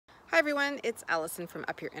Hi everyone, it's Allison from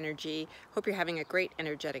Up Your Energy. Hope you're having a great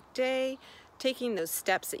energetic day, taking those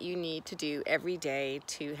steps that you need to do every day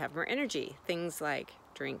to have more energy. Things like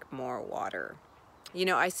drink more water. You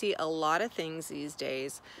know, I see a lot of things these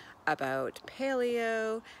days about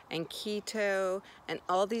paleo and keto and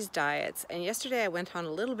all these diets. And yesterday I went on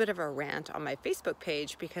a little bit of a rant on my Facebook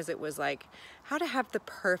page because it was like how to have the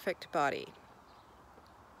perfect body.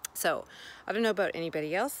 So, I don't know about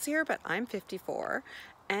anybody else here, but I'm 54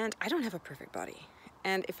 and I don't have a perfect body.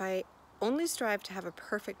 And if I only strive to have a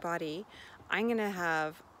perfect body, I'm going to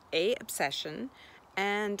have A, obsession,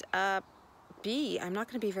 and B, I'm not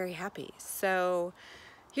going to be very happy. So,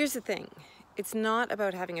 here's the thing. It's not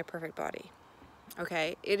about having a perfect body,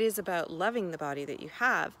 okay? It is about loving the body that you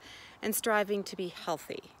have and striving to be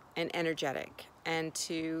healthy and energetic and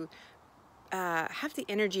to have the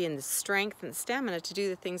energy and the strength and the stamina to do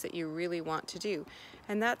the things that you really want to do.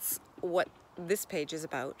 And that's what this page is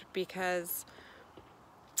about, because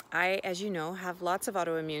I, as you know, have lots of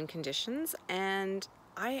autoimmune conditions and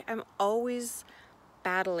I am always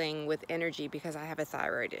battling with energy because I have a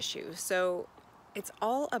thyroid issue. So it's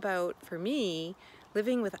all about, for me,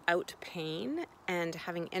 living without pain and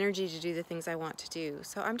having energy to do the things I want to do.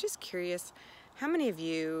 So I'm just curious, how many of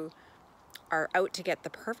you are out to get the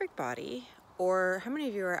perfect body, or how many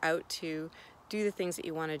of you are out to do the things that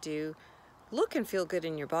you want to do, look and feel good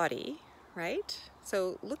in your body, right?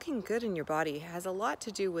 So looking good in your body has a lot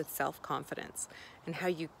to do with self-confidence and how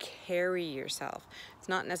you carry yourself. It's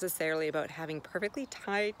not necessarily about having perfectly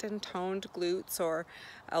tight and toned glutes or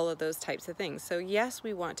all of those types of things. So yes,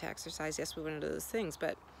 we want to exercise, yes, we want to do those things,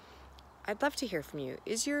 but I'd love to hear from you.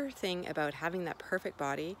 Is your thing about having that perfect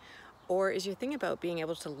body, or is your thing about being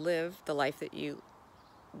able to live the life that you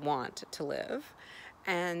want to live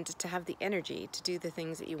and to have the energy to do the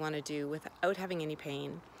things that you want to do without having any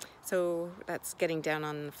pain? So that's getting down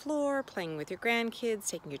on the floor, playing with your grandkids,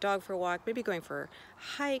 taking your dog for a walk, maybe going for a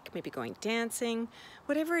hike, maybe going dancing,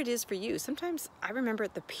 whatever it is for you. Sometimes I remember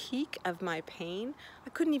at the peak of my pain, I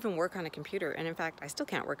couldn't even work on a computer. And in fact, I still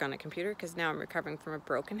can't work on a computer because now I'm recovering from a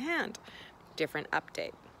broken hand. Different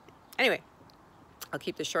update. Anyway, I'll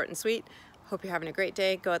keep this short and sweet. Hope you're having a great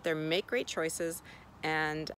day. Go out there, make great choices, and